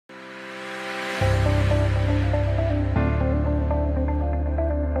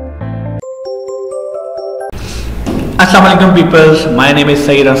Assalamu alaikum people, my name is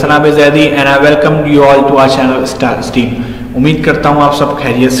Sayyid Hasan Abid Zaidi and I welcome you all to our channel Star Stream। उम्मीद करता हूँ आप सब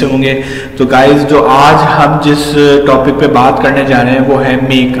खैरियत से होंगे। तो गाइस, जो आज हम जिस टॉपिक पे बात करने जा रहे हैं वो है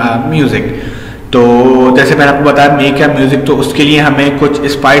मेक म्यूज़िक। तो जैसे मैंने आपको बताया मेक म्यूज़िक, तो उसके लिए हमें कुछ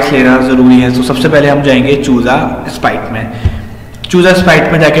स्पाइट्स लेना ज़रूरी है। तो सबसे पहले हम जाएंगे चूज़ा स्पाइट में। चूज़ा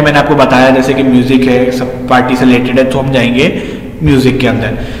स्पाइट में जाके मैंने आपको बताया जैसे कि म्यूज़िक है, सब पार्टी से रिलेटेड है, तो हम जाएंगे म्यूजिक के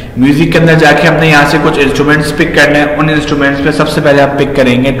अंदर। म्यूजिक के अंदर जाके हमने यहाँ से कुछ इंस्ट्रूमेंट्स पिक करने हैं। उन इंस्ट्रूमेंट्स पे सबसे पहले हम पिक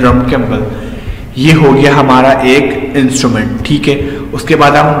करेंगे ड्रम कैम्बल। ये हो गया हमारा एक इंस्ट्रूमेंट, ठीक है। उसके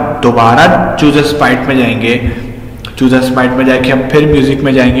बाद हम दोबारा चूज़र स्पाइट में जाएंगे। चूज़र स्पाइट में जाके हम फिर म्यूजिक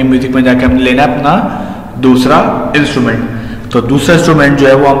में जाएंगे। म्यूजिक में जाके हमने लेना अपना दूसरा इंस्ट्रूमेंट। तो दूसरा इंस्ट्रूमेंट जो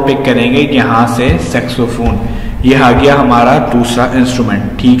है वो हम पिक करेंगे यहाँ से सैक्सोफोन। ये आ गया हमारा दूसरा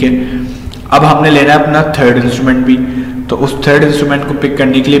इंस्ट्रूमेंट, ठीक है। अब हमने लेना है अपना थर्ड इंस्ट्रूमेंट भी। तो उस थर्ड इंस्ट्रूमेंट को पिक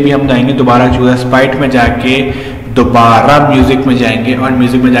करने के लिए भी हम जाएंगे दोबारा चूज़ा स्पाइट में जाके दोबारा म्यूजिक में जाएंगे और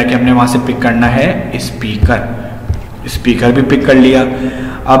म्यूजिक में जाके हमने वहां से पिक करना है स्पीकर। स्पीकर भी पिक कर लिया।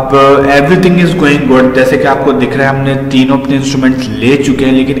 अब एवरीथिंग इज गोइंग गुड, जैसे कि आपको दिख रहा है हमने तीनों अपने इंस्ट्रूमेंट्स ले चुके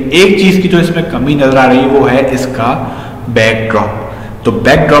हैं। लेकिन एक चीज की जो इसमें कमी नजर आ रही है वो है इसका बैकड्रॉप। तो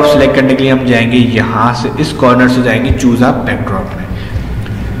बैकड्रॉप सिलेक्ट करने के लिए हम जाएंगे यहाँ से, इस कॉर्नर से जाएंगे चूज़ा बैकड्रॉप में।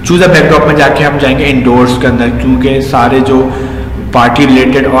 चूज़ा बैकड्रॉप में जाके हम जाएंगे इंडोर्स के अंदर, क्योंकि सारे जो पार्टी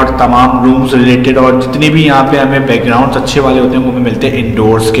रिलेटेड और तमाम रूम्स रिलेटेड और जितने भी यहाँ पे हमें बैकग्राउंड्स अच्छे वाले होते हैं वो हमें मिलते हैं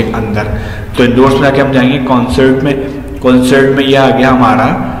इंडोर्स के अंदर। तो इंडोर्स में जाके हम जाएंगे कॉन्सर्ट में। कॉन्सर्ट में ये आ गया हमारा,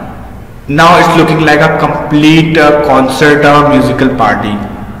 now it's looking like a complete concert और म्यूजिकल पार्टी।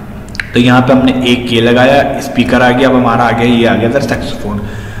 तो यहाँ पे हमने एक ये लगाया, स्पीकर आ गया। अब हमारा आ गया, ये आ गया था सैक्सोफोन।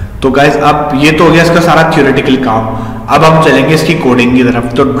 तो गाइज अब ये तो हो गया इसका सारा थ्योरेटिकल काम। अब हम चलेंगे इसकी कोडिंग की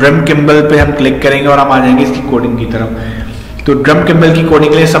तरफ। तो ड्रम किम्बल पे हम क्लिक करेंगे और हम आ जाएंगे इसकी कोडिंग की तरफ। तो ड्रम किम्बल की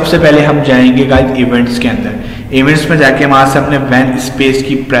कोडिंग के लिए सबसे पहले हम जाएंगे गाइज इवेंट्स के अंदर। इवेंट्स में जाके वहां से हमने वैन स्पेस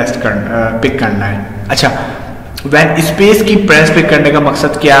की पिक करना है। अच्छा, वैन स्पेस की प्रेस पिक करने का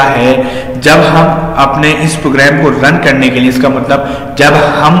मकसद क्या है? जब हम अपने इस प्रोग्राम को रन करने के लिए, इसका मतलब जब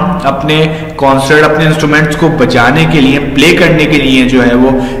हम अपने कॉन्सर्ट, अपने इंस्ट्रूमेंट्स को बजाने के लिए, प्ले करने के लिए जो है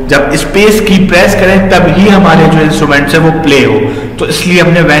वो जब स्पेस की प्रेस करें तब ही हमारे जो इंस्ट्रूमेंट्स है वो प्ले हो। तो इसलिए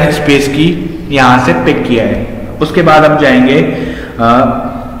हमने वैन स्पेस की यहाँ से पिक किया है। उसके बाद हम जाएंगे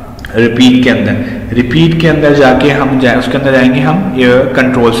रिपीट के अंदर। रिपीट के अंदर जाके हम उसके अंदर जाएंगे हम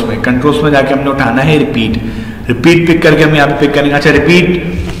कंट्रोल्स में। कंट्रोल्स में जाके हमने उठाना है रिपीट। रिपीट पिक करके हम यहाँ पे पिक करेंगे। अच्छा,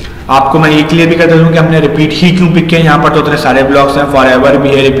 रिपीट आपको मैं ये क्लियर भी करता हूँ कि हमने रिपीट ही क्यों पिक किया। यहाँ पर तो उतने सारे ब्लॉक्स हैं, फॉर एवर भी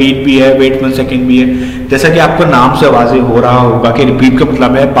है, रिपीट भी है, वेट 1 सेकेंड भी है। जैसा कि आपको नाम से वाज़ेह हो रहा होगा कि रिपीट का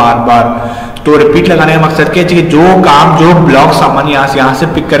मतलब है बार बार। तो रिपीट लगाने का मकसद क्या है कि जो काम, जो ब्लॉक्स हम यहाँ से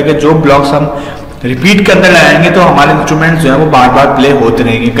पिक करके जो ब्लॉक्स हम रिपीट के अंदर लगाएंगे तो हमारे इंस्ट्रूमेंट्स जो है वो बार बार प्ले होते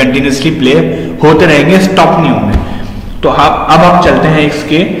रहेंगे, कंटिन्यूसली प्ले होते रहेंगे, स्टॉप नहीं होंगे। तो अब हम चलते हैं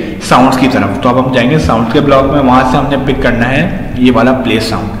इसके साउंड्स की तरफ। तो अब हम जाएंगे साउंड के ब्लॉक में। वहां से हमने पिक करना है ये वाला प्ले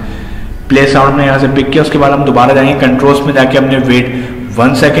साउंड। प्ले साउंड में यहाँ से पिक किया। उसके बाद हम दोबारा जाएंगे कंट्रोल्स में जाके हमने वेट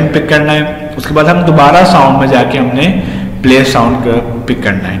 1 सेकेंड पिक करना है। उसके बाद हम दोबारा साउंड में जाके हमने प्ले साउंड पिक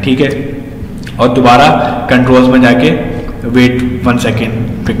करना है, ठीक है। और दोबारा कंट्रोल्स में जाके वेट 1 सेकेंड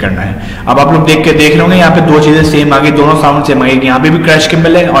पिक करना है। अब आप लोग देख रहे होंगे यहाँ पे दो चीजें सेम आ गई, दोनों साउंड सेम आ गई। यहाँ पे भी क्रैश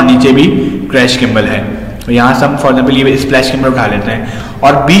किम्बल है और नीचे भी क्रैश किम्बल है। तो यहाँ से हम फॉर एग्जाम्पल ये स्प्लैश किम्बल उठा लेते हैं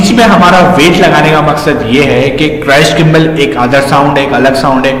और बीच में हमारा वेट लगाने का मकसद ये है कि क्रैश किम्बल एक अदर साउंड है, एक अलग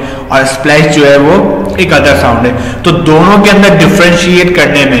साउंड है, और स्प्लैश जो है वो एक अदर साउंड है। तो दोनों के अंदर डिफ्रेंशिएट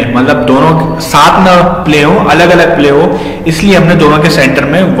करने में, मतलब दोनों साथ ना प्ले हो, अलग अलग प्ले हो, इसलिए हमने दोनों के सेंटर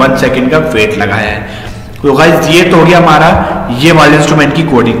में 1 सेकेंड का वेट लगाया है। तो गाइस ये तो हो गया हमारा ये वाले इंस्ट्रूमेंट की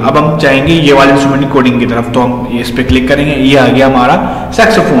कोडिंग। अब हम चाहेंगे ये वाले इंस्ट्रूमेंट की कोडिंग की तरफ। तो हम इस पे क्लिक करेंगे, ये आ गया हमारा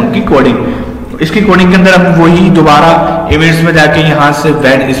सैक्सोफोन की कोडिंग। इसकी कोडिंग के अंदर हम वही दोबारा इवेंट्स में जाके यहाँ से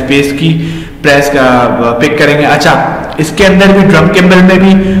वैन स्पेस की प्रेस का पिक करेंगे। अच्छा, इसके अंदर भी ड्रम किम्बल में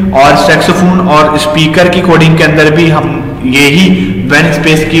भी और सैक्सोफोन और स्पीकर की कोडिंग के अंदर भी हम यही वैन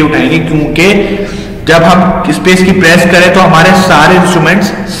स्पेस की उठाएंगे, क्योंकि जब हम स्पेस की प्रेस करें तो हमारे सारे इंस्ट्रूमेंट्स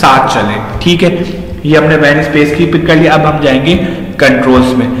साथ चलें, ठीक है। ये हमने वैन स्पेस की पिक कर लिया। अब हम जाएंगे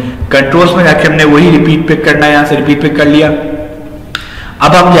कंट्रोल्स में। कंट्रोल्स में जाके हमने वही रिपीट पिक करना है, यहाँ से रिपीट पिक कर लिया।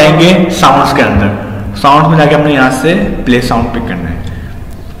 अब हम जाएंगे साउंड्स के अंदर। साउंड्स में जाके हमने यहाँ से प्ले साउंड पिक करना है।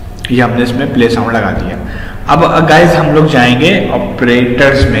 ये हमने इसमें प्ले साउंड लगा दिया। अब गाइस हम लोग जाएंगे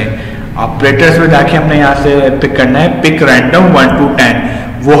ऑपरेटर्स में। ऑपरेटर्स में जाके हमने यहाँ से पिक करना है पिक रैंडम 1 to 10।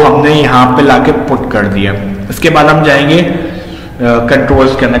 वो हमने यहाँ पे लाके पुट कर दिया। इसके बाद हम जाएंगे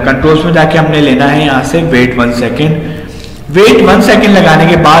कंट्रोल्स के अंदर। कंट्रोल्स में जाके हमने लेना है यहाँ से वेट 1 सेकेंड। वेट 1 सेकेंड लगाने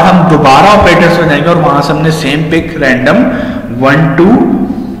के बाद हम दोबारा ऑपरेटर्स में जाएंगे और वहां से हमने सेम पिक रैंडम 1 to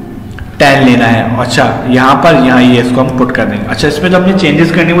 10 लेना है। अच्छा यहाँ पर यहाँ ये इसको हम पुट कर देंगे। अच्छा इसमें जो हमने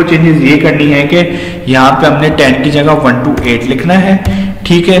चेंजेस करनी है वो चेंजेस ये करनी है कि यहाँ पे हमने 10 की जगह 1 to 8 लिखना है,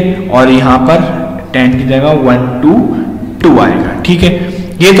 ठीक है, और यहाँ पर 10 की जगह 1 to 2 आएगा, ठीक है।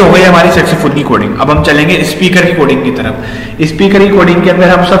 ये तो हो गई हमारी सक्सेसफुल की कोडिंग। अब हम चलेंगे स्पीकर की कोडिंग की तरफ। स्पीकर की कोडिंग के अंदर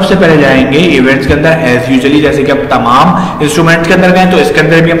हम सबसे पहले जाएंगे इवेंट्स के अंदर एज यूजुअली, जैसे कि हम तमाम इंस्ट्रूमेंट्स के अंदर गए तो इसके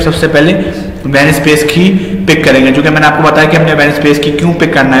अंदर भी हम सबसे पहले वैन स्पेस की पिक करेंगे, जो कि मैंने आपको बताया कि हमने वैन स्पेस की क्यों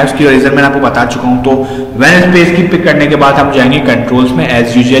पिक करना है उसकी रीजन मैंने आपको बता चुका हूं। तो वैन स्पेस की पिक करने के बाद हम जाएंगे कंट्रोल्स में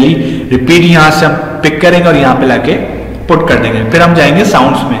एज यूजुअली, रिपीट यहां से हम पिक करेंगे और यहाँ पे लाके पुट कर देंगे। फिर हम जाएंगे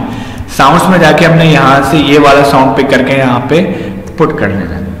साउंड्स में, साउंड्स में जाके हमने यहाँ से ये वाला साउंड पिक करके यहाँ पे पुट कर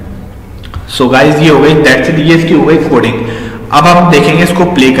देना। सो गाइस ये हो गई, दैट्स इट, ये इसकी हो गई कोडिंग। अब हम देखेंगे इसको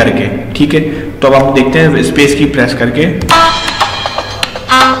प्ले करके, ठीक है। तो अब हम देखते हैं स्पेस की प्रेस करके,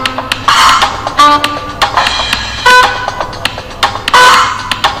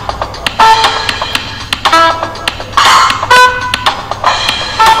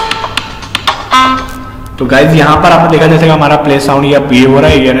 तो गाइज यहाँ पर आपने देखा जैसे हमारा प्ले साउंड या प्ले हो रहा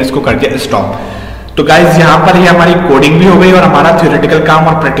है, या इसको कर दिया स्टॉप। तो गाइज यहाँ पर ही हमारी कोडिंग भी हो गई और हमारा थ्योरेटिकल काम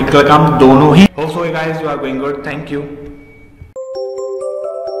और प्रैक्टिकल काम दोनों ही। Hope so guys you are going good, thank you.